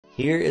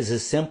Here is a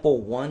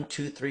simple 1,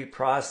 2, 3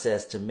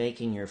 process to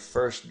making your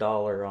first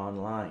dollar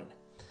online.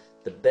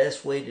 The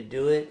best way to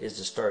do it is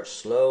to start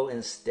slow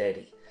and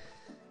steady.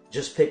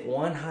 Just pick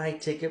one high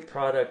ticket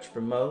product to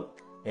promote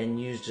and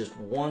use just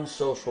one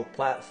social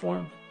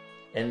platform,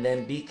 and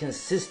then be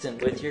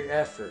consistent with your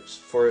efforts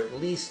for at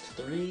least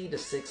 3 to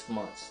 6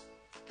 months.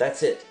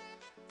 That's it.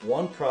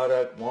 One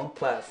product, one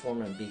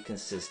platform, and be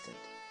consistent.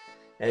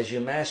 As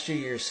you master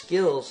your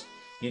skills,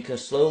 you can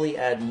slowly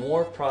add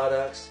more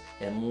products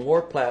and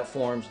more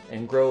platforms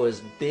and grow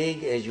as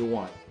big as you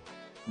want.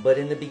 But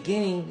in the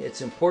beginning,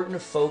 it's important to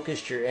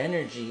focus your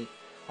energy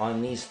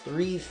on these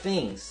 3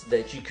 things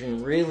that you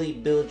can really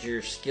build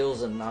your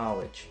skills and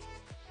knowledge.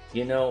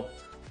 You know,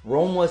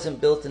 Rome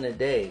wasn't built in a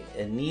day,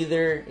 and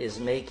neither is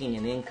making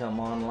an income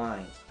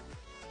online.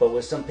 But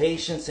with some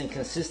patience and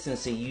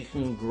consistency, you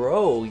can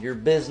grow your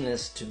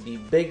business to be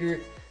bigger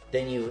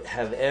than you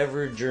have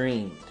ever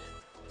dreamed.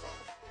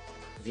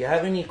 If you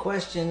have any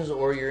questions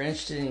or you're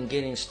interested in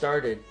getting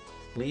started,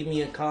 leave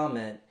me a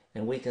comment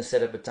and we can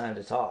set up a time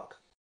to talk.